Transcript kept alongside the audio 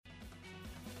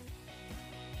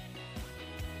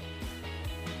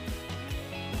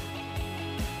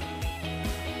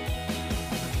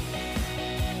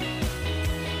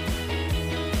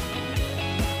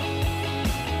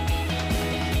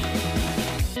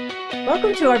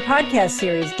Welcome to our podcast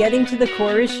series, Getting to the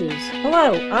Core Issues.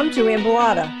 Hello, I'm Joanne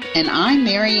Bellata. And I'm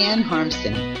Marianne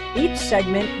Harmston. Each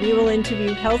segment, we will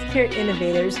interview healthcare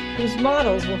innovators whose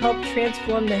models will help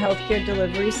transform the healthcare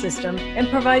delivery system and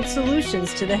provide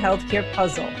solutions to the healthcare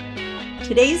puzzle.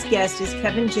 Today's guest is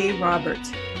Kevin J.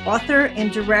 Roberts, author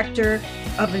and director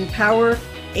of Empower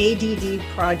ADD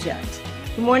Project.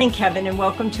 Good morning, Kevin, and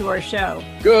welcome to our show.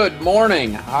 Good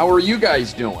morning. How are you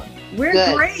guys doing? We're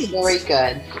good. Great. Very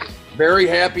good. Very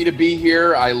happy to be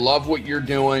here. I love what you're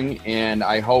doing, and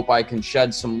I hope I can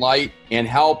shed some light and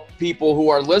help people who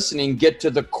are listening get to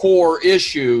the core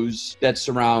issues that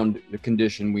surround the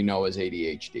condition we know as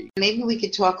ADHD. Maybe we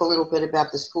could talk a little bit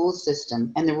about the school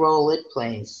system and the role it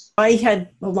plays. I had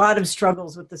a lot of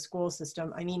struggles with the school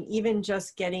system. I mean, even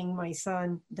just getting my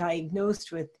son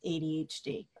diagnosed with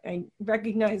ADHD. I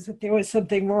recognized that there was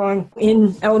something wrong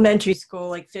in elementary school,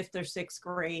 like 5th or 6th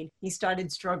grade. He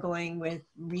started struggling with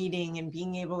reading and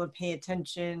being able to pay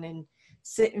attention and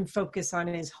sit and focus on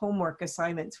his homework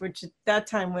assignments, which at that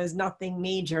time was nothing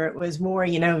major. It was more,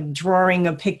 drawing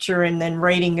a picture and then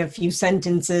writing a few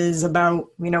sentences about,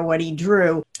 what he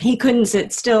drew. He couldn't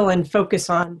sit still and focus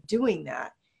on doing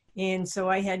that. And so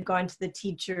I had gone to the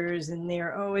teachers and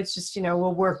it's just,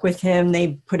 we'll work with him.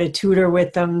 They put a tutor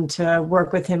with them to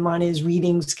work with him on his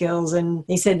reading skills. And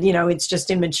they said, it's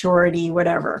just immaturity,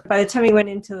 whatever. By the time he went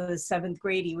into the 7th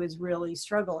grade, he was really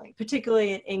struggling,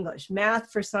 particularly in English.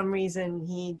 Math, for some reason,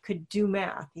 he could do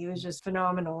math. He was just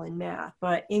phenomenal in math.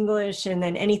 But English and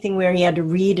then anything where he had to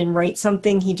read and write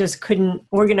something, he just couldn't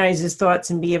organize his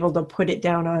thoughts and be able to put it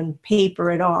down on paper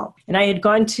at all. And I had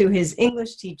gone to his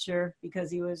English teacher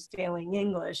because he was failing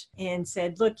English and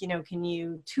said, look, can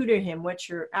you tutor him? What's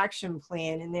your action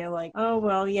plan? And they're like, oh,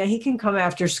 well, yeah, he can come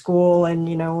after school and,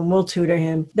 and we'll tutor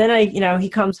him. Then he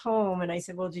comes home and I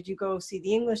said, well, did you go see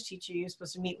the English teacher? You're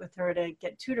supposed to meet with her to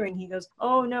get tutoring. He goes,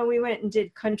 oh, no, we went and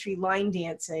did country line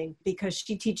dancing because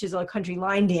she teaches a country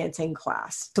line dancing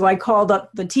class. So I called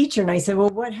up the teacher and I said, well,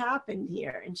 what happened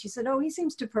here? And she said, oh, he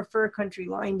seems to prefer country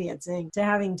line dancing to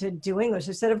having to do English.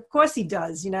 I said, of course he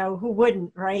does. Who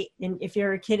wouldn't, right? And if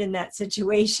you're a kid in that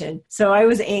situation. So I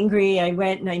was angry. I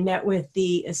went and I met with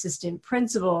the assistant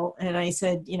principal and I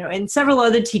said, and several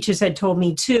other teachers had told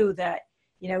me too that,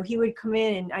 he would come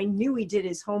in and I knew he did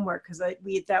his homework because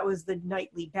that was the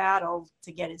nightly battle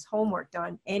to get his homework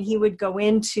done. And he would go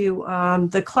into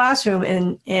the classroom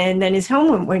and then his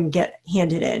homework wouldn't get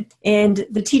handed in. And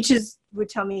the teachers would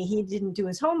tell me he didn't do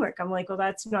his homework. I'm like, well,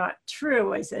 that's not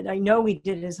true. I said, I know he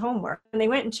did his homework. And they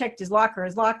went and checked his locker.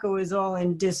 His locker was all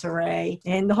in disarray.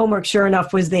 And the homework, sure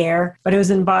enough, was there. But it was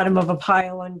in the bottom of a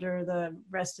pile under the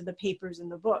rest of the papers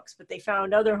and the books. But they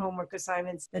found other homework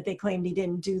assignments that they claimed he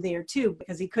didn't do there, too,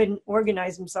 because he couldn't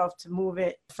organize himself to move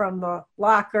it from the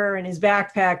locker and his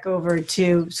backpack over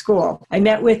to school. I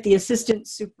met with the assistant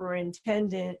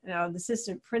superintendent, the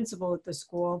assistant principal at the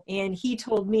school, and he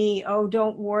told me, oh,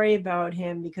 don't worry about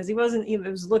him because he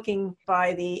was looking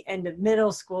by the end of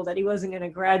middle school that he wasn't going to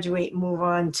graduate and move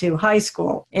on to high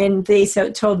school. And they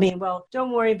told me, well,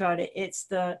 don't worry about it. It's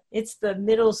the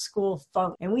middle school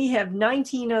funk. And we have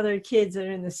 19 other kids that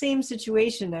are in the same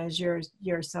situation as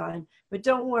your son. But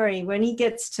don't worry, when he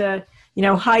gets to,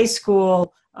 high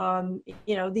school,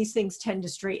 these things tend to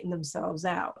straighten themselves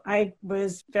out. I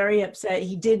was very upset.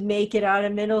 He did make it out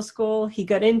of middle school. He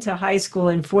got into high school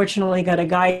and fortunately got a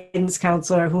guidance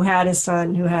counselor who had a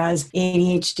son who has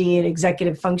ADHD and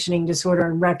executive functioning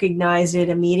disorder and recognized it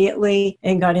immediately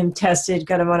and got him tested,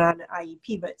 got him on an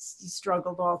IEP, but he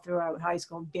struggled all throughout high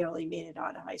school and barely made it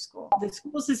out of high school. The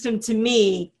school system to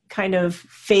me kind of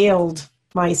failed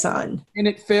my son. And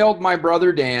it failed my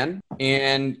brother Dan,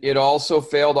 and it also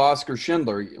failed Oscar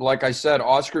Schindler. Like I said,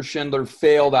 Oscar Schindler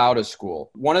failed out of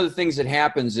school. One of the things that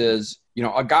happens is,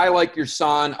 a guy like your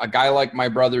son, a guy like my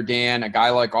brother Dan, a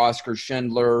guy like Oscar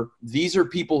Schindler, these are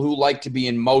people who like to be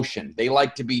in motion. They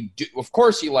like to be, of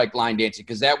course he liked line dancing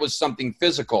because that was something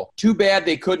physical. Too bad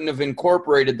they couldn't have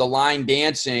incorporated the line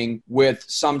dancing with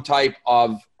some type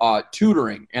of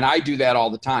tutoring. And I do that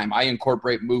all the time. I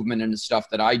incorporate movement into stuff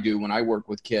that I do when I work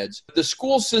with kids. The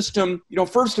school system,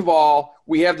 first of all,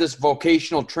 we have this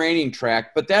vocational training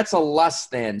track, but that's a less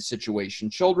than situation.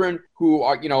 Children who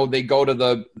are, they go to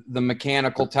the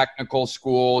mechanical technical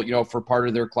school, for part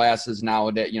of their classes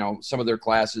nowadays, some of their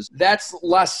classes, that's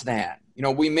less than.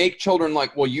 We make children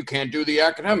like, well, you can't do the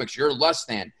academics, you're less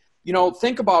than.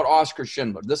 Think about Oscar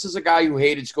Schindler. This is a guy who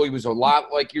hated school. He was a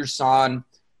lot like your son.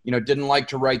 Didn't like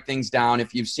to write things down.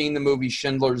 If you've seen the movie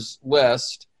Schindler's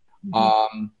List,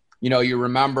 you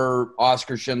remember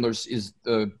Oscar Schindler's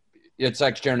its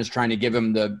ex-chairman is trying to give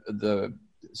him the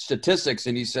statistics,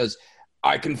 and he says,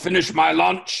 I can finish my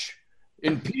lunch,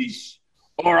 in peace,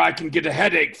 or I can get a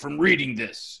headache from reading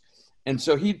this. And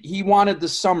so he wanted the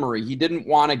summary. He didn't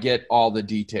want to get all the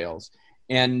details.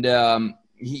 And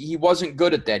he wasn't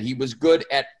good at that. He was good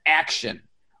at action,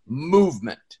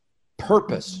 movement,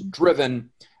 purpose-driven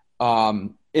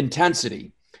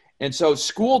intensity. And so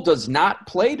school does not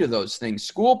play to those things.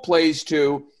 School plays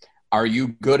to, are you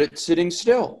good at sitting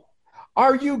still?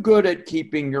 Are you good at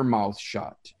keeping your mouth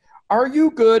shut? Are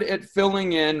you good at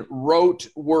filling in rote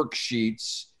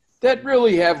worksheets that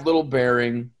really have little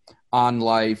bearing on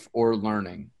life or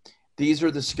learning? These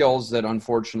are the skills that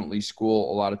unfortunately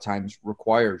school a lot of times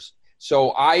requires.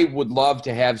 So I would love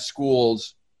to have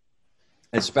schools,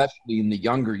 especially in the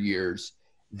younger years,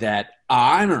 that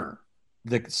honor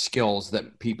the skills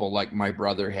that people like my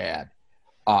brother have,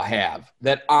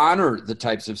 that honor the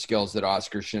types of skills that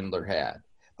Oskar Schindler had,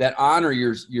 that honor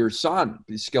your son,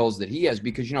 the skills that he has.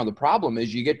 Because, the problem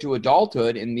is you get to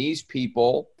adulthood and these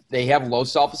people, they have low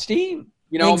self-esteem.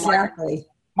 Exactly.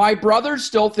 My brother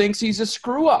still thinks he's a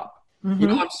screw up.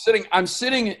 Mm-hmm. I'm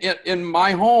sitting in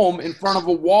my home in front of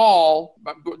a wall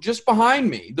just behind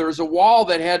me. There's a wall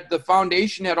that had the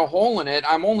foundation had a hole in it.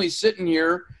 I'm only sitting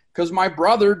here because my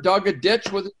brother dug a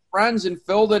ditch with his friends and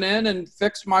filled it in and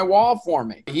fixed my wall for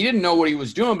me. He didn't know what he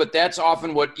was doing, but that's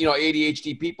often what,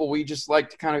 ADHD people, we just like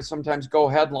to kind of sometimes go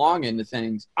headlong into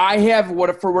things. I have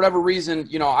for whatever reason,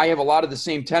 I have a lot of the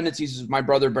same tendencies as my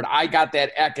brother, but I got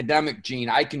that academic gene.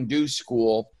 I can do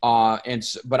school.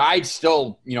 But I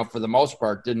still, for the most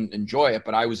part, didn't enjoy it,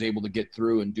 but I was able to get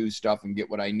through and do stuff and get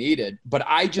what I needed. But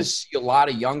I just see a lot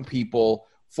of young people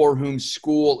for whom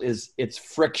school it's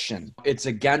friction. It's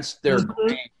against their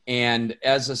grain. And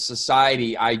as a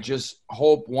society, I just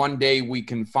hope one day we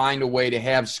can find a way to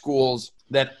have schools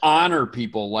that honor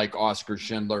people like Oskar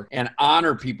Schindler and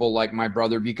honor people like my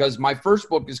brother, because my first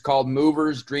book is called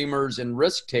Movers, Dreamers, and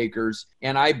Risk Takers.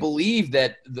 And I believe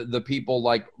that the people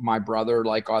like my brother,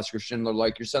 like Oskar Schindler,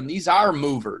 like your son, these are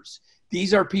movers.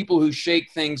 These are people who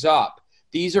shake things up.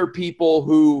 These are people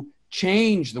who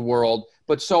change the world.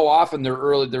 But so often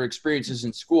their experiences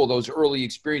in school, those early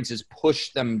experiences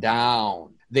push them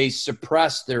down. They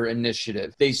suppress their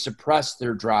initiative. They suppress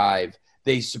their drive.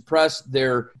 They suppress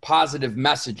their positive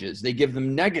messages. They give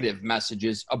them negative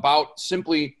messages about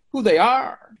simply who they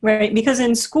are. Right. Because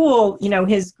in school,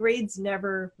 his grades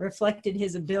never reflected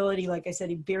his ability. Like I said,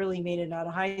 he barely made it out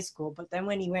of high school. But then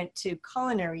when he went to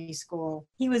culinary school,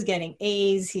 he was getting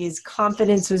A's. His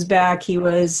confidence was back. He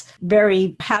was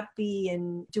very happy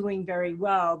and doing very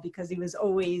well because he was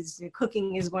always,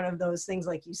 cooking is one of those things,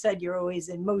 like you said, you're always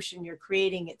in motion, you're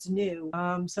creating, it's new.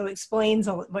 So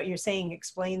what you're saying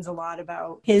explains a lot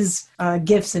about his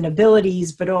gifts and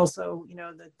abilities, but also,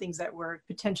 the things that were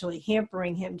potentially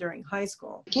hampering him during high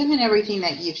school. Given everything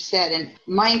that you've said, and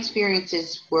my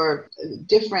experiences were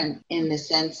different in the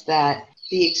sense that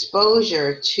the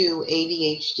exposure to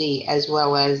ADHD as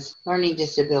well as learning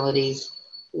disabilities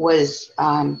was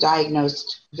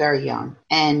diagnosed very young.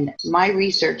 And my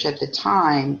research at the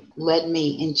time led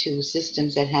me into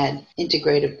systems that had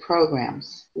integrated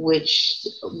programs, which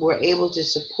were able to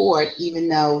support, even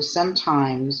though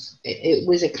sometimes it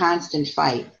was a constant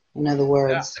fight. In other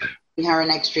words, her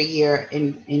an extra year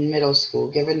in middle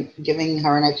school, giving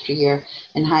her an extra year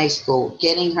in high school,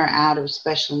 getting her out of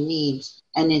special needs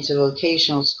and into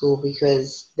vocational school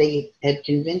because they had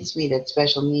convinced me that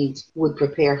special needs would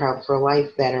prepare her for life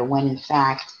better, when in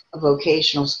fact a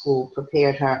vocational school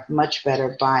prepared her much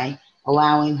better by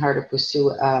allowing her to pursue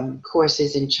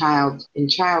courses in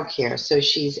childcare. So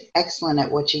she's excellent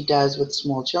at what she does with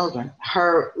small children.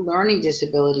 Her learning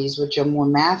disabilities, which are more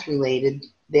math related,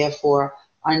 therefore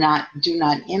do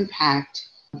not impact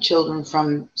children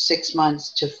from 6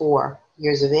 months to 4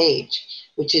 years of age,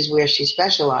 which is where she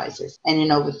specializes. And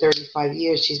in over 35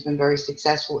 years, she's been very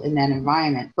successful in that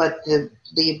environment. But the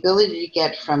ability to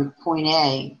get from point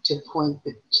A to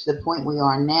the point we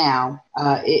are now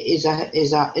is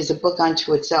a book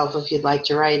unto itself if you'd like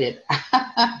to write it.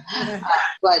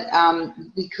 But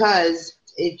because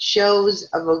it shows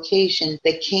a vocation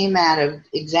that came out of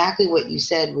exactly what you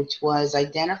said, which was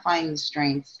identifying the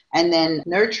strengths and then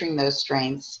nurturing those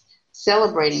strengths,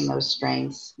 celebrating those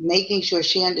strengths, making sure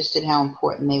she understood how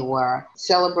important they were,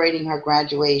 celebrating her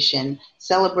graduation,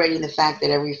 celebrating the fact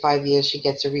that every 5 years she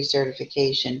gets a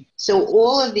recertification. So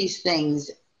all of these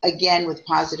things, again, with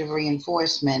positive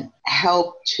reinforcement,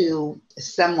 help to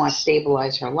somewhat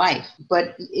stabilize her life.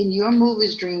 But in your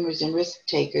Movers, Dreamers, and Risk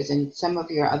Takers and some of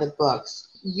your other books,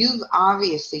 you've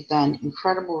obviously done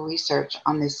incredible research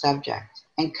on this subject.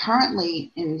 And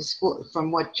currently in the school,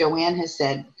 from what Joanne has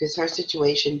said, because her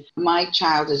situation, my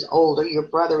child is older, your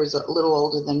brother is a little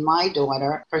older than my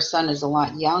daughter, her son is a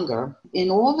lot younger.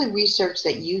 In all the research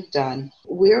that you've done,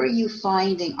 where are you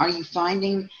finding, I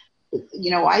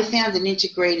found an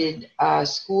integrated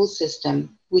school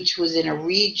system which was in a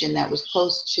region that was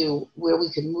close to where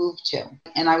we could move to.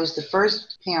 And I was the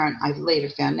first parent, I've later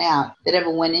found out, that ever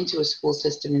went into a school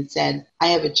system and said, I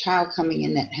have a child coming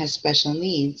in that has special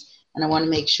needs, and I want to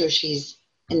make sure she's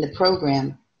in the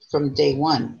program from day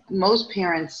one. Most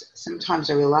parents sometimes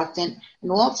are reluctant,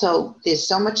 and also there's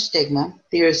so much stigma,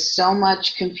 there's so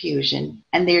much confusion,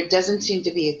 and there doesn't seem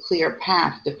to be a clear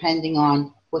path depending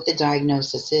on what the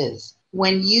diagnosis is.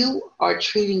 When you are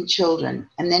treating children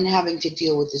and then having to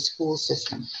deal with the school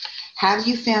system, have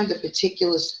you found a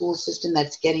particular school system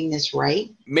that's getting this right?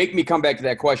 Make me come back to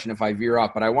that question if I veer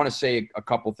off, but I want to say a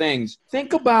couple things.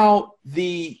 Think about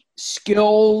the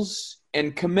skills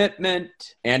and commitment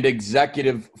and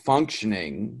executive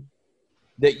functioning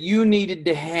that you needed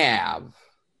to have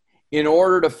in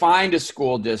order to find a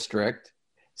school district,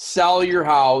 sell your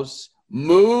house,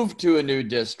 move to a new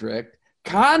district,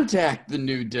 contact the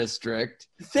new district.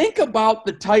 Think about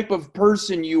the type of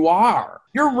person you are.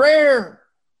 You're rare.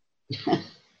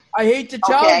 I hate to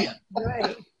tell you.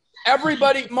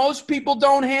 Right. Most people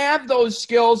don't have those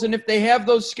skills. And if they have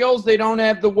those skills, they don't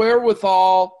have the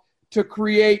wherewithal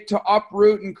to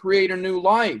uproot and create a new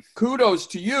life. Kudos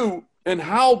to you, and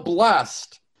how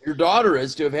blessed your daughter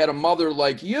is to have had a mother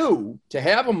like you,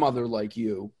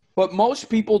 But most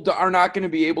people are not going to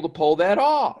be able to pull that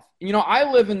off. I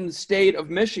live in the state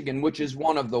of Michigan, which is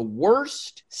one of the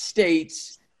worst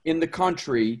states in the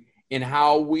country in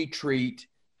how we treat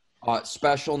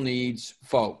special needs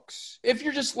folks. If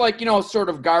you're just sort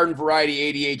of garden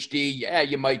variety ADHD, yeah,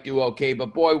 you might do okay.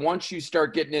 But boy, once you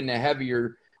start getting into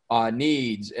heavier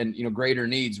needs and, greater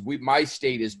needs, my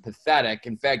state is pathetic.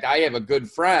 In fact, I have a good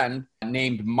friend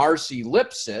named Marcy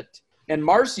Lipset. And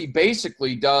Marcy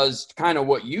basically does kind of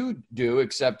what you do,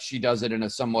 except she does it in a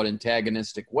somewhat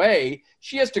antagonistic way.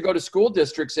 She has to go to school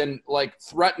districts and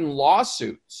threaten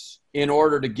lawsuits in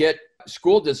order to get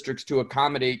school districts to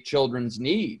accommodate children's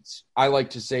needs. I like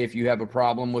to say, if you have a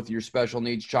problem with your special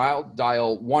needs child,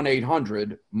 dial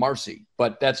 1-800-MARCY.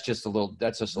 But that's just a little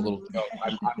joke.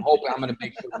 I'm hoping I'm going to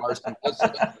make sure Marcy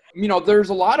listens. There's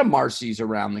a lot of Marcys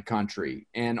around the country.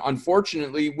 And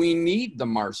unfortunately, we need the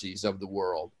Marcys of the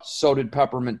world. So did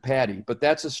Peppermint Patty. But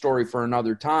that's a story for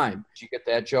another time. Did you get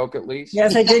that joke at least?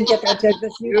 Yes, I did get that joke.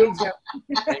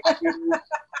 Thank you.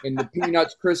 And the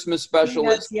Peanuts Christmas special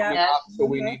is coming up, so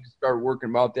we need to start working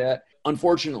about that.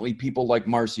 Unfortunately, people like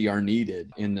Marcy are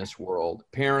needed in this world.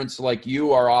 Parents like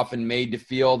you are often made to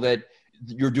feel that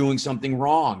you're doing something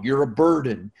wrong. You're a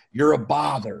burden. You're a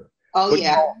bother. Oh, but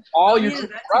yeah.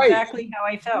 That's exactly how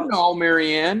I felt.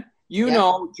 Marianne,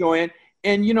 Joanne,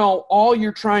 and all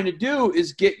you're trying to do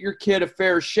is get your kid a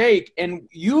fair shake. And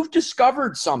you've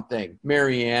discovered something,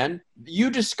 Marianne.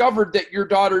 You discovered that your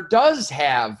daughter does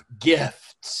have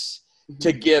gifts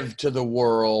to give to the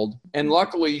world. And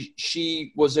luckily,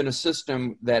 she was in a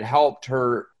system that helped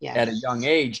her at a young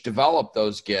age develop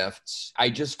those gifts. I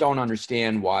just don't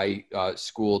understand why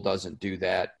school doesn't do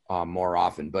that more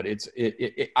often. But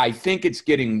I think it's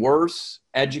getting worse.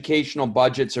 Educational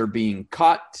budgets are being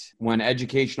cut. When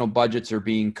educational budgets are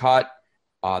being cut,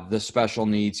 the special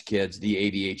needs kids, the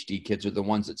ADHD kids are the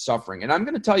ones that's suffering. And I'm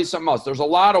going to tell you something else. There's a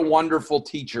lot of wonderful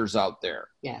teachers out there.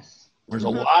 Yes. There's a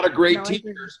lot of great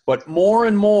teachers, but more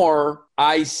and more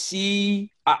I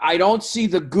don't see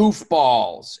the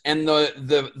goofballs and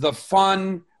the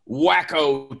fun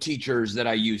wacko teachers that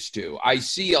I used to. I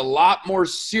see a lot more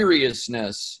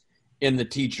seriousness in the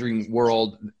teaching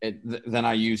world than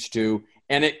I used to.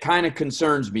 And it kind of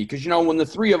concerns me because, when the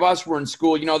three of us were in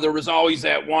school, there was always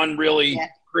that one really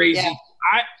crazy. Yeah.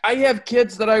 I have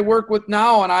kids that I work with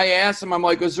now, and I ask them, I'm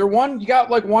like, is there you got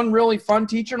one really fun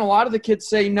teacher? And a lot of the kids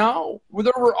say no. Well,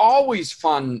 there were always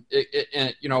fun,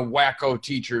 wacko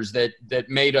teachers that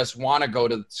made us want to go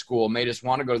to school, made us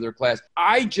want to go to their class.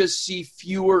 I just see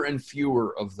fewer and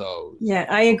fewer of those. Yeah,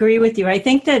 I agree with you. I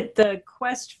think that the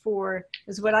quest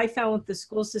is what I found with the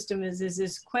school system is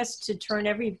this quest to turn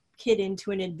every kid into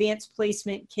an advanced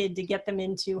placement kid to get them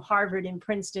into Harvard and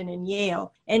Princeton and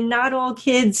Yale. And not all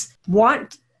kids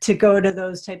want to go to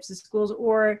those types of schools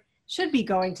or should be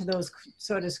going to those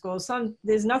sort of schools.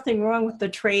 There's nothing wrong with the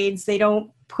trades. They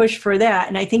don't push for that.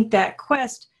 And I think that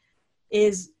quest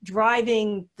is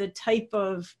driving the type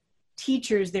of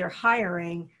teachers they're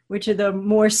hiring, which are the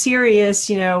more serious,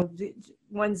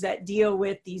 ones that deal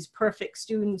with these perfect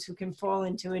students who can fall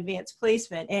into advanced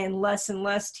placement, and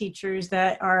less teachers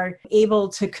that are able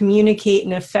to communicate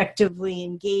and effectively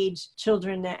engage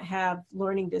children that have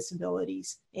learning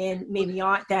disabilities and maybe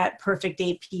aren't that perfect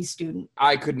AP student.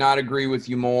 I could not agree with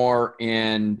you more.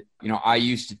 And, I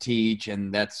used to teach,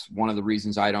 and that's one of the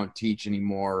reasons I don't teach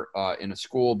anymore in a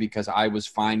school, because I was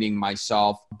finding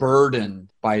myself burdened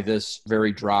by this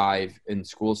very drive in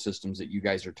school systems that you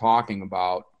guys are talking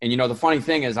about. And, the funny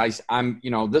thing is I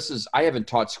haven't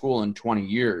taught school in 20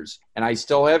 years, and I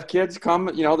still have kids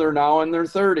come, they're now in their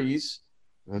 30s.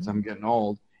 Because I'm getting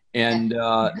old. And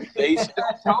they still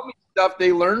tell me stuff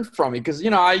they learned from me, because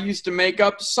I used to make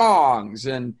up songs,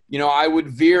 and I would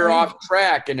veer off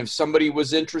track, and if somebody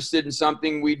was interested in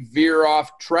something, we'd veer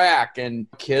off track, and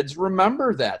kids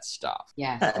remember that stuff.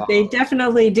 Yeah, they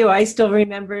definitely do. I still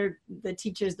remember the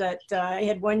teachers that I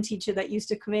had one teacher that used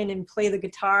to come in and play the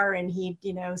guitar, and he'd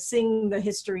sing the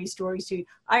history stories to you.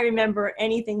 I remember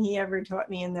anything he ever taught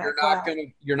me in that class.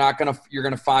 You're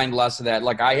gonna find less of that.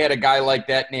 Like, I had a guy like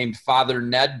that named Father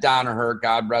Ned Donaher,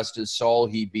 God rest his soul.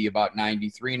 He'd be about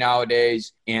 93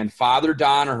 nowadays. And Father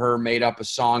Donaher made up a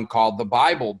song called The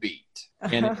Bible Beat.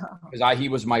 And because he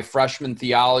was my freshman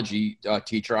theology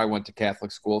teacher, I went to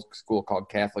Catholic school called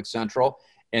Catholic Central.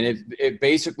 And it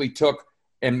basically took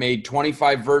and made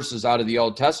 25 verses out of the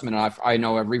Old Testament. And I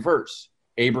know every verse.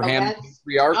 Abraham, the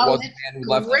patriarch, was the man who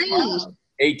left his home.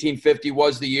 1850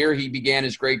 was the year he began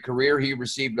his great career. He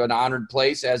received an honored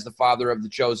place as the father of the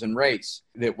chosen race.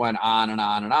 That went on and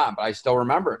on and on. But I still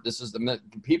remember it. This is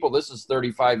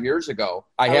 35 years ago.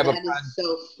 That is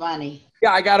so funny.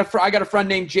 Yeah, I got a friend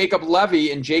named Jacob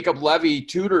Levy, and Jacob Levy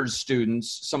tutors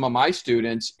students, some of my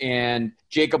students, and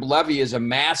Jacob Levy is a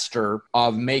master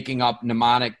of making up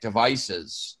mnemonic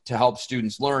devices to help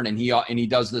students learn, and he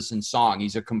does this in song.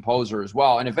 He's a composer as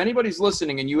well. And if anybody's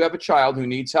listening and you have a child who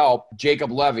needs help,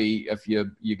 Jacob Levy, if you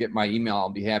get my email, I'll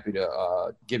be happy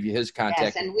to give you his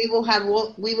contact. Yes, and we will have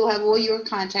all your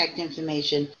contact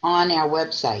information on our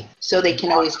website, so they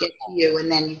can always get to you,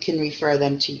 and then you can refer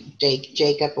them to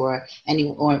Jacob or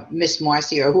Miss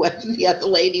Marcy or what the other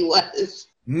lady was.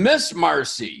 Miss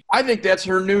Marcy. I think that's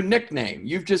her new nickname.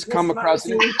 You've just come across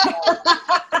it.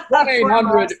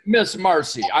 1-800 Miss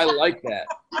Marcy. I like that.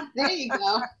 There you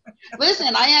go.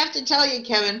 Listen, I have to tell you,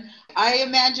 Kevin, I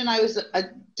imagine I was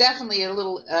definitely a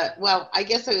little, I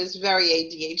guess I was very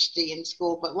ADHD in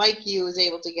school, but like you, was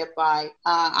able to get by.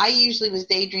 I usually was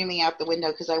daydreaming out the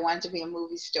window because I wanted to be a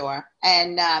movie star,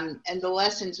 and the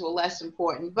lessons were less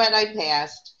important, but I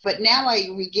passed. But now I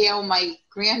regale my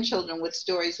grandchildren with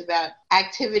stories about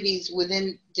activities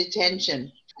within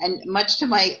detention. And much to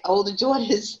my older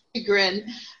daughter's chagrin,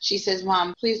 she says,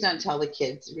 "Mom, please don't tell the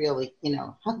kids really,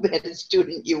 how bad a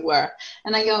student you were."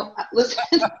 And I go,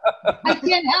 "Listen, I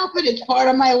can't help it. It's part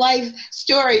of my life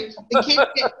story. The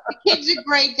kids are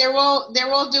great. They're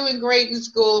all doing great in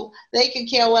school. They could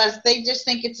care less. They just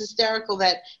think it's hysterical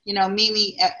that,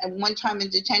 Mimi at one time in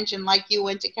detention, like you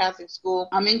went to Catholic school.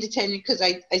 I'm in detention because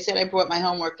I said I brought my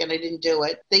homework and I didn't do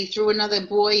it. They threw another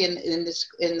boy in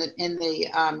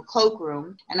the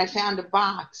cloakroom, and I found a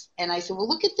box, and I said, 'Well,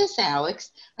 look at this,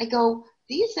 Alex.' I go,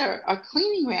 'These are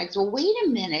cleaning rags.' 'Well, wait a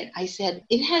minute.' I said,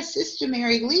 'It has Sister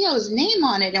Mary Leo's name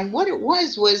on it.' And what it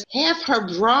was half her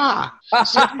bra.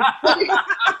 So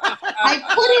I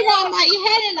put it on my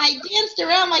head and I danced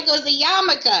around like it was a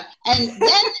yarmulke. And then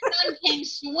the son came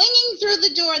swinging through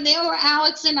the door, and there were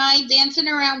Alex and I dancing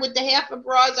around with the half of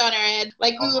bras on our head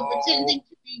like we were pretending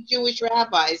to be Jewish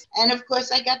rabbis. And of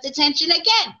course, I got detention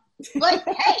again. But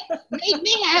hey, made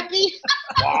me happy.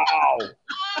 Wow.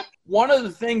 One of the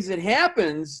things that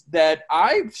happens that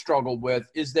I've struggled with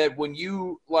is that when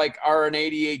you are an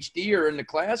ADHD or in the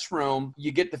classroom,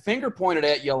 you get the finger pointed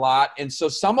at you a lot. And so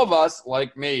some of us,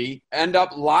 like me, end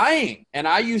up lying. And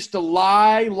I used to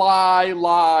lie.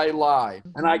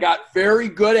 And I got very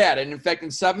good at it. And in fact,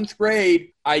 in 7th grade,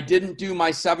 I didn't do my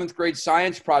 7th grade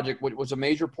science project, which was a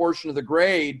major portion of the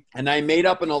grade. And I made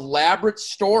up an elaborate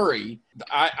story.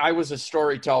 I was a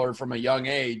storyteller from a young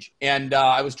age. And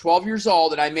I was 12 years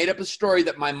old, and I made up a story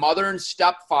that my mother and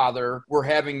stepfather were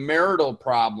having marital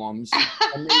problems.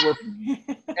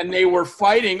 And they were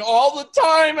fighting all the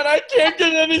time, and I can't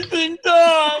get anything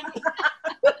done.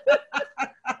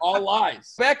 All of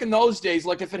lies. Back in those days,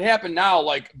 like if it happened now,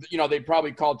 like, you know, they'd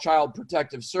probably call Child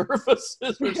Protective Services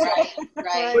or something.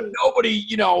 Right. But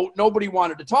nobody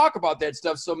wanted to talk about that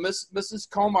stuff. So Mrs.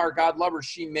 Komar, God love her,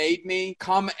 she made me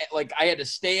come, like I had to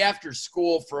stay after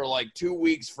school for like 2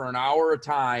 weeks for an hour a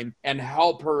time and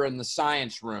help her in the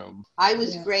science room. I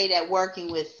was great at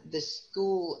working with the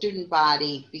school student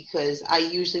body because I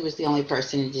usually was the only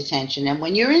person in detention. And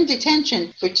when you're in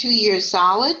detention for 2 years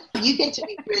solid, you get to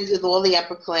be friends with all the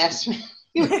upperclassmen.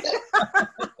 You did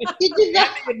And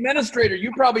that. the administrator,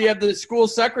 you probably have the school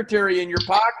secretary in your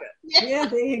pocket. Yeah,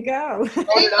 there you go. So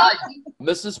did I.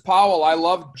 Mrs.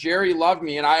 Powell, Jerry loved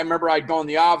me. And I remember I'd go in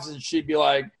the office and she'd be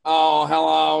like, oh,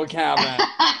 hello, Kevin.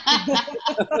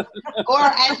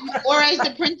 or as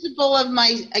the principal of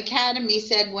my academy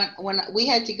said, when we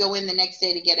had to go in the next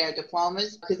day to get our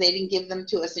diplomas because they didn't give them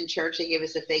to us in church, they gave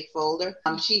us a fake folder.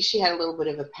 She had a little bit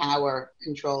of a power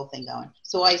control thing going.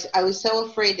 So I was so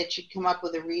afraid that she'd come up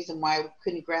with a reason why I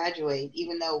couldn't graduate,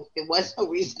 even though there was no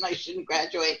reason I shouldn't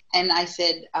graduate. And I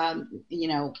said,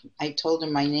 I told her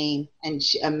my name, and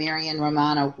Marian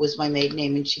Romano was my maiden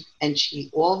name, and she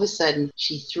all of a sudden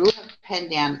she threw her pen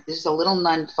down. There's a little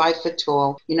nun, 5 foot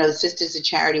tall, the Sisters of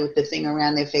Charity with the thing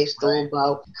around their face, the little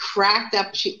bow, cracked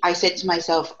up. I said to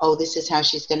myself, oh, this is how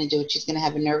she's going to do it. She's going to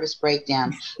have a nervous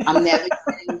breakdown. I'm never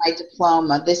getting my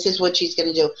diploma. This is what she's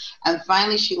going to do. And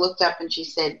finally she looked up and she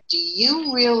said, do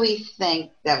you really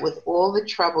think that with all the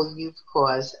trouble you've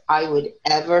caused, I would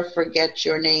ever forget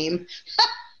your name?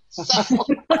 So,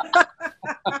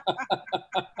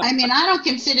 I mean, I don't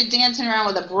consider dancing around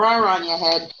with a bra on your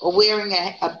head or wearing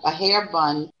a hair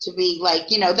bun to be like,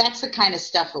 that's the kind of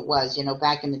stuff it was,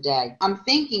 back in the day. I'm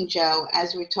thinking, Joe,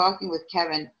 as we're talking with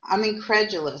Kevin, I'm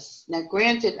incredulous. Now,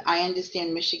 granted, I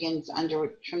understand Michigan's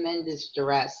under tremendous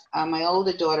duress. My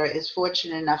older daughter is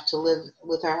fortunate enough to live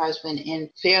with her husband in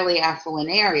fairly affluent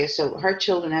areas, so her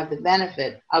children have the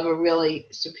benefit of a really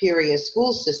superior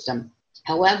school system.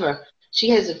 However, she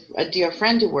has a dear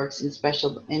friend who works in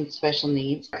special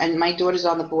needs, and my daughter's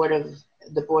on the board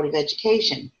of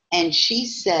education. And she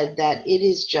said that it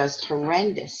is just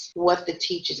horrendous what the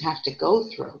teachers have to go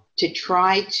through to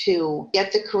try to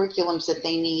get the curriculums that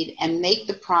they need and make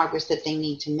the progress that they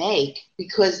need to make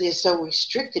because they're so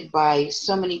restricted by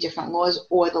so many different laws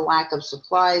or the lack of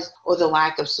supplies or the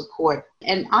lack of support.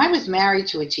 And I was married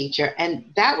to a teacher, and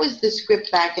that was the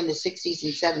script back in the 60s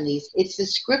and 70s. It's the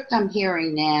script I'm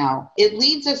hearing now. It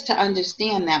leads us to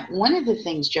understand that one of the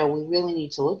things, Joe, we really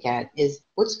need to look at is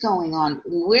what's going on.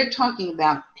 We're talking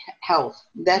about health.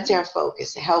 That's our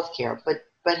focus, healthcare.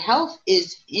 But health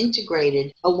is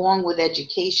integrated along with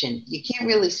education. You can't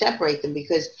really separate them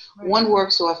because one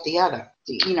works off the other.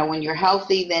 When you're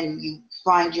healthy, then you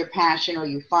find your passion or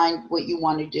you find what you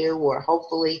want to do, or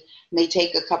hopefully may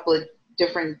take a couple of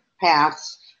different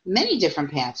paths, many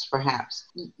different paths perhaps.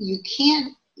 You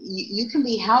can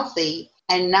be healthy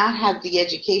and not have the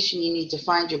education you need to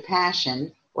find your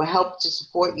passion or help to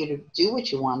support you to do what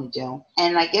you want to do.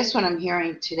 And I guess what I'm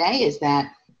hearing today is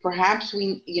that perhaps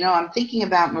I'm thinking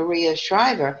about Maria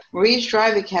Shriver. Maria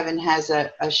Shriver, Kevin, has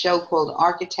a show called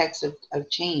Architects of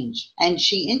Change, and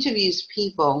she interviews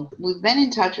people. We've been in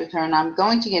touch with her, and I'm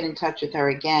going to get in touch with her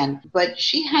again, but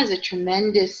she has a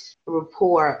tremendous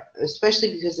rapport,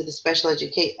 especially because of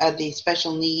the the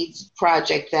special needs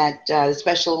project that the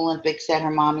Special Olympics that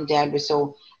her mom and dad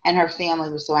and her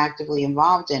family was so actively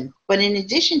involved in. But in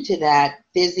addition to that,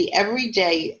 there's the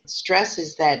everyday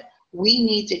stresses that we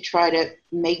need to try to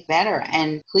make better.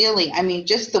 And clearly, I mean,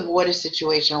 just the water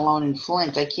situation alone in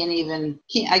Flint, I can't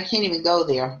even go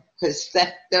there because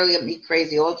that'll get me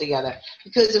crazy altogether.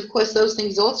 Because of course, those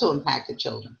things also impact the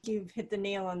children. You've hit the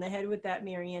nail on the head with that,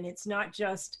 Marianne. It's not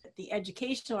just the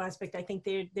educational aspect. I think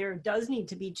there does need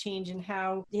to be change in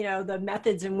how, the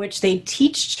methods in which they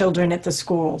teach children at the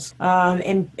schools,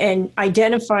 and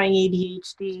identifying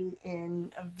ADHD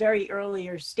in a very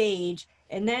earlier stage,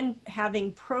 and then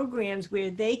having programs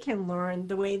where they can learn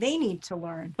the way they need to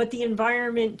learn. But the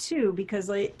environment too, because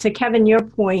to Kevin, your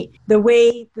point, the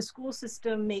way the school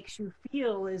system makes you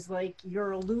feel is like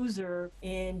you're a loser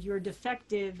and you're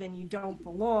defective and you don't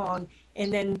belong.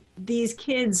 And then these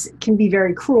kids can be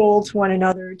very cruel to one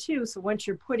another too. So once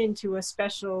you're put into a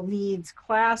special needs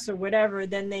class or whatever,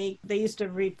 then they used to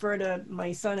refer to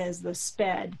my son as the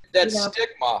SPED.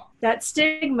 Stigma. That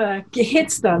stigma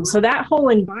hits them. So that whole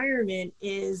environment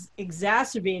is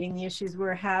exacerbating the issues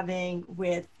we're having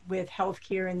with with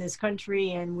healthcare in this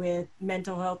country and with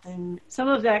mental health. And some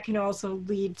of that can also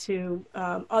lead to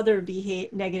other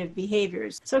negative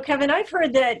behaviors. So Kevin, I've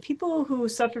heard that people who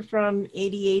suffer from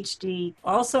ADHD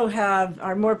also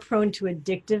are more prone to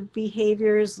addictive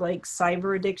behaviors like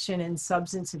cyber addiction and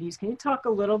substance abuse. Can you talk a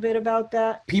little bit about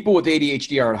that? People with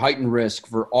ADHD are at heightened risk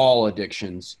for all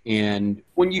addictions. And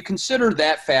when you consider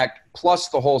that fact, plus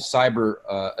the whole cyber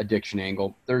addiction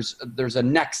angle, there's a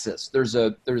nexus.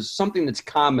 There's something that's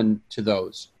common to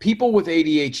those. People with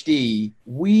ADHD,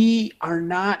 we are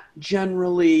not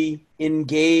generally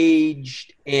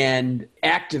engaged and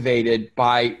activated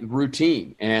by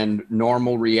routine and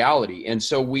normal reality. And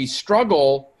so we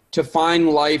struggle to find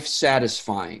life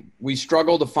satisfying. We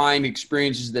struggle to find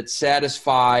experiences that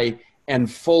satisfy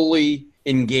and fully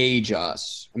engage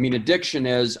us. I mean, addiction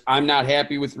is, I'm not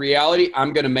happy with reality.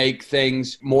 I'm going to make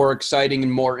things more exciting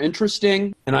and more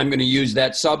interesting. And I'm going to use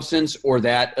that substance or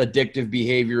that addictive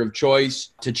behavior of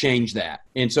choice to change that.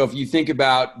 And so if you think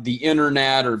about the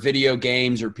internet or video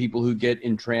games or people who get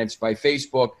entranced by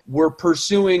Facebook, we're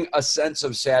pursuing a sense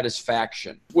of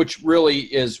satisfaction, which really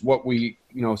is what we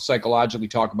psychologically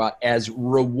talk about as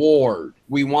reward.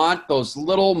 We want those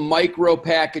little micro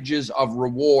packages of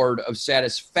reward, of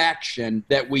satisfaction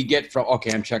that we get from,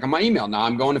 okay, I'm checking my email. Now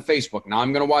I'm going to Facebook. Now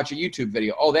I'm going to watch a YouTube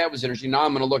video. Oh, that was interesting. Now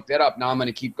I'm going to look that up. Now I'm going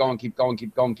to keep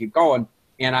going.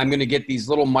 And I'm going to get these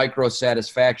little micro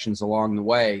satisfactions along the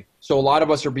way. So a lot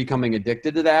of us are becoming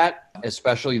addicted to that,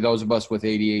 especially those of us with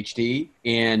ADHD.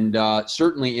 And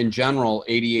certainly in general,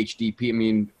 ADHD, I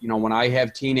mean, when I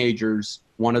have teenagers,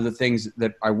 one of the things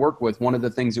that I work with, one of the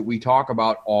things that we talk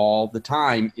about all the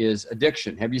time is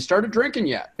addiction. Have you started drinking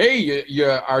yet? Hey,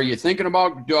 are you thinking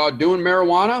about doing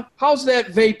marijuana? How's that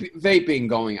vaping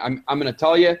going? I'm going to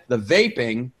tell you, the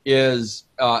vaping is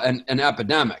an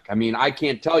epidemic. I mean, I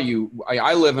can't tell you,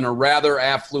 I live in a rather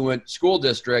affluent school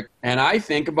district, and I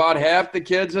think about half the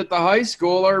kids at the high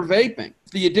school are vaping.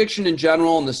 The addiction in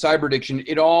general and the cyber addiction,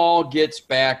 it all gets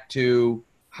back to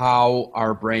how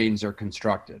our brains are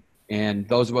constructed. And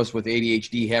those of us with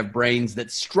ADHD have brains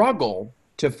that struggle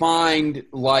to find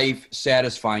life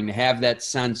satisfying, to have that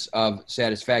sense of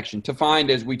satisfaction, to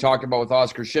find, as we talked about with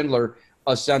Oskar Schindler,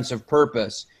 a sense of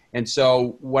purpose. And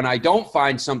so when I don't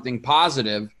find something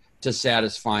positive to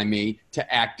satisfy me,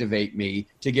 to activate me,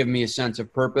 to give me a sense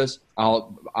of purpose,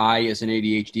 I, as an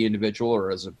ADHD individual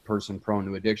or as a person prone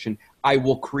to addiction, I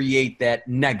will create that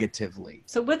negatively.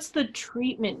 So what's the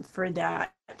treatment for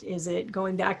that? Is it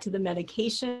going back to the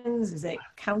medications? Is it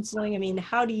counseling? I mean,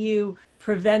 how do you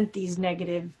prevent these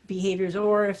negative behaviors?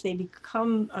 Or if they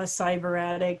become a cyber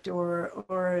addict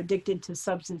or addicted to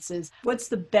substances, what's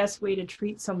the best way to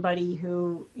treat somebody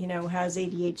who, has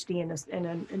ADHD and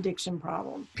an addiction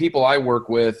problem? People I work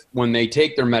with, when they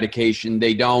take their medication,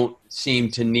 they don't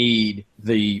seem to need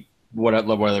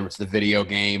whether it's the video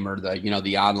game or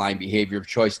the online behavior of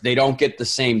choice, they don't get the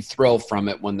same thrill from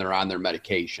it when they're on their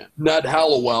medication. Ned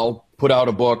Hallowell put out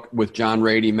a book with John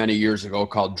Rady many years ago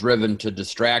called Driven to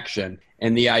Distraction.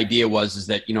 And the idea was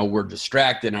that, we're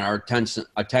distracted and our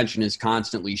attention is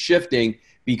constantly shifting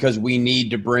because we need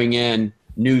to bring in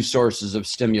new sources of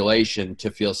stimulation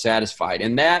to feel satisfied.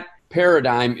 And that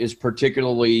paradigm is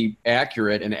particularly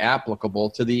accurate and applicable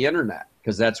to the internet,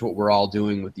 because that's what we're all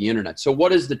doing with the internet. So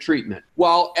what is the treatment?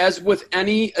 Well, as with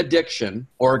any addiction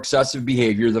or excessive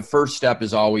behavior, the first step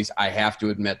is always, I have to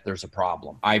admit there's a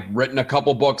problem. I've written a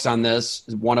couple books on this.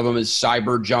 One of them is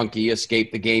Cyber Junkie,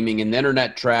 Escape the Gaming and the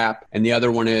Internet Trap. And the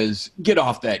other one is Get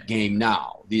Off That Game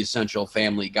Now, The Essential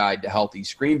Family Guide to Healthy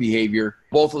Screen Behavior.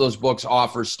 Both of those books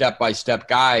offer step-by-step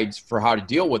guides for how to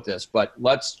deal with this. But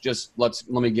let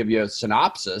me give you a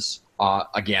synopsis.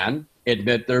 Again,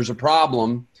 admit there's a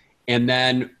problem. And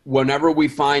then whenever we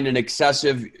find an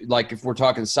excessive, like if we're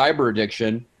talking cyber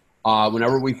addiction,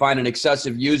 whenever we find an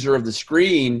excessive user of the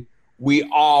screen, we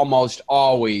almost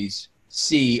always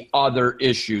see other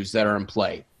issues that are in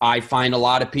play. I find a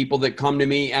lot of people that come to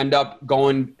me end up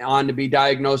going on to be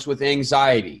diagnosed with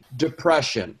anxiety,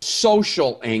 depression,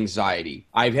 social anxiety.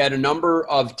 I've had a number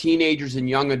of teenagers and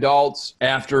young adults,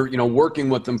 after working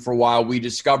with them for a while, we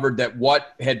discovered that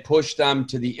what had pushed them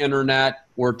to the internet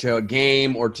or to a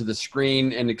game or to the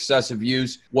screen and excessive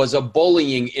use was a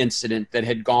bullying incident that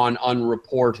had gone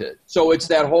unreported. So it's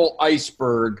that whole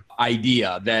iceberg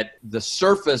idea that the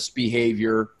surface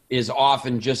behavior is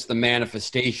often just the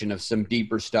manifestation of some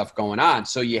deeper stuff going on.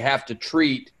 So you have to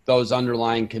treat those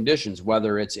underlying conditions,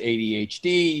 whether it's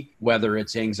ADHD, whether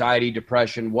it's anxiety,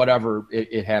 depression, whatever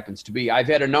it happens to be. I've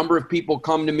had a number of people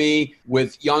come to me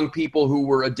with young people who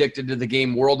were addicted to the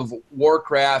game World of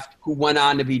Warcraft who went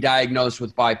on to be diagnosed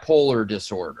with bipolar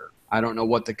disorder. I don't know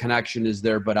what the connection is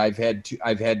there, but I've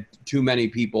had too many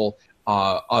people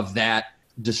of that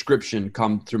description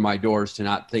come through my doors to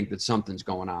not think that something's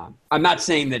going on. I'm not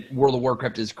saying that World of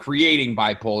Warcraft is creating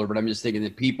bipolar, but I'm just thinking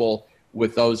that people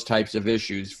with those types of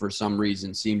issues for some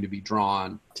reason seem to be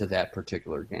drawn to that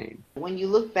particular game. When you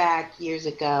look back years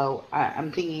ago,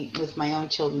 I'm thinking with my own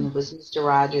children, it was Mr.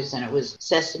 Rogers and it was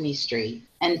Sesame Street.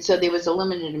 And so there was a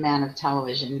limited amount of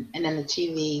television. And then the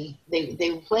TV,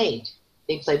 they played.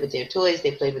 They played with their toys.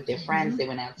 They played with their friends. They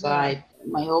went outside.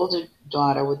 My older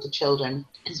daughter with the children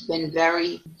has been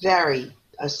very, very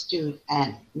astute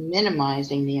at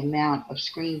minimizing the amount of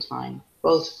screen time,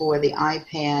 both for the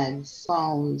iPads,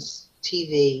 phones,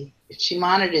 TV. She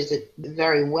monitors it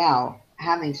very well.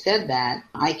 Having said that,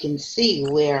 I can see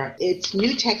where it's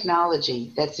new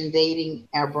technology that's invading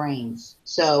our brains.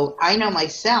 So I know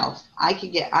myself, I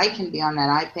can be on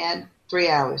that iPad 3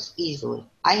 hours easily.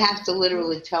 I have to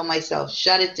literally tell myself,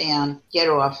 shut it down, get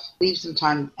off, leave some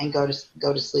time and go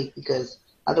to sleep, because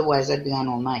otherwise I'd be on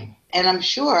all night. And I'm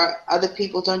sure other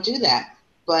people don't do that,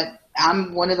 but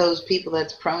I'm one of those people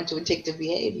that's prone to addictive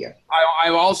behavior.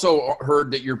 I've also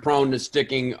heard that you're prone to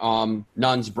sticking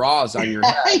nuns' bras on your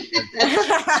head.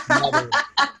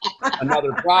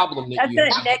 another problem that that's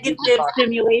that negative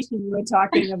stimulation you were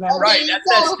talking about. Right.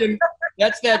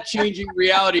 That's that changing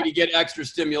reality to get extra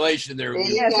stimulation there.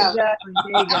 Yes, exactly.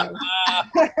 There you go.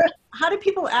 How do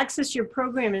people access your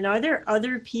program? And are there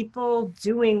other people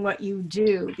doing what you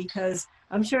do? Because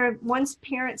I'm sure once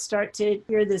parents start to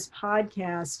hear this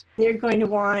podcast, they're going to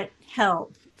want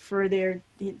help for their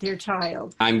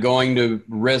child. I'm going to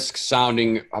risk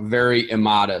sounding very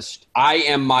immodest. I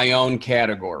am my own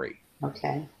category.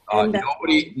 Okay.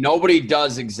 Nobody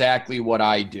does exactly what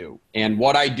I do. And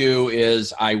what I do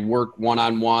is I work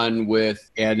one-on-one with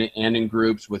and in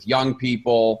groups with young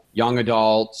people, young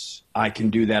adults. I can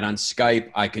do that on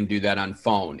Skype. I can do that on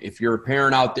phone. If you're a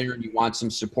parent out there and you want some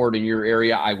support in your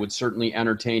area, I would certainly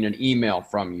entertain an email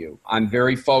from you. I'm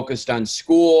very focused on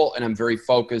school and I'm very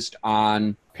focused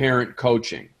on parent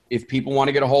coaching. If people want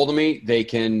to get a hold of me, they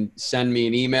can send me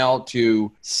an email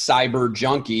to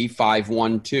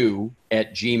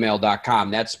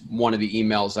cyberjunkie512@gmail.com. That's one of the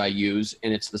emails I use,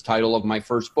 and it's the title of my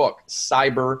first book,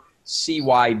 Cyber,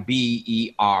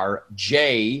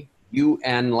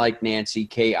 CYBERJUN like Nancy,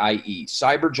 KIE,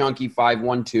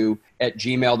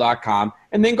 cyberjunkie512@gmail.com.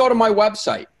 And then go to my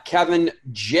website,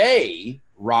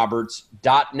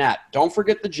 kevinjroberts.net. Don't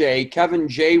forget the J,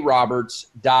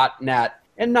 kevinjroberts.net.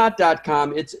 And not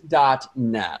 .com, it's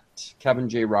 .net,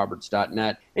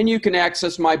 kevinjroberts.net. And you can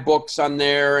access my books on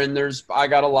there, and I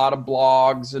got a lot of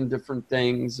blogs and different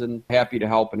things, and happy to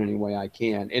help in any way I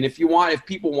can. And if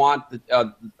people want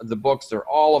the books, they're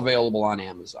all available on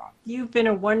Amazon. You've been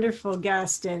a wonderful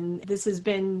guest, and this has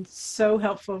been so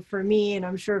helpful for me, and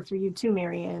I'm sure for you too,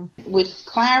 Marianne. With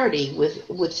clarity,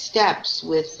 with steps,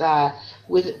 with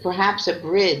perhaps a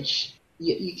bridge.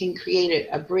 You can create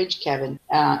a bridge, Kevin.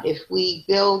 If we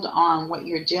build on what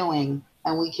you're doing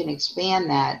and we can expand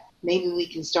that, maybe we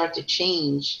can start to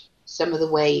change some of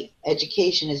the way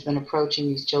education has been approaching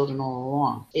these children all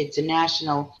along. It's a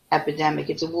national epidemic.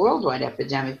 It's a worldwide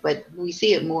epidemic, but we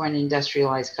see it more in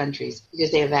industrialized countries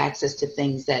because they have access to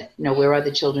things that, where other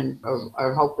children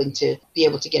are hoping to be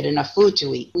able to get enough food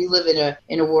to eat. We live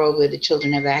in a world where the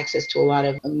children have access to a lot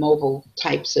of mobile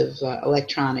types of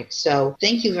electronics. So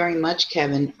thank you very much,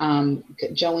 Kevin.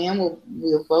 Joanne,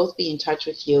 we'll both be in touch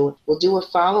with you. We'll do a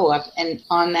follow-up, and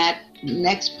on that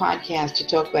next podcast to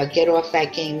talk about Get Off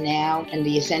That Game Now and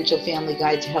the Essential Family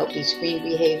Guide to Healthy Screen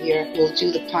Behavior. We'll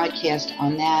do the podcast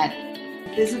on that.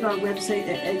 Visit our website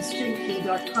at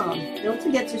edstreamp.com. Don't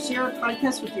forget to share our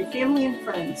podcast with your family and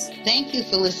friends. Thank you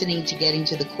for listening to Getting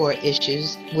to the Core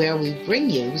Issues, where we bring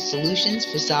you solutions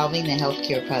for solving the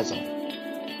healthcare puzzle.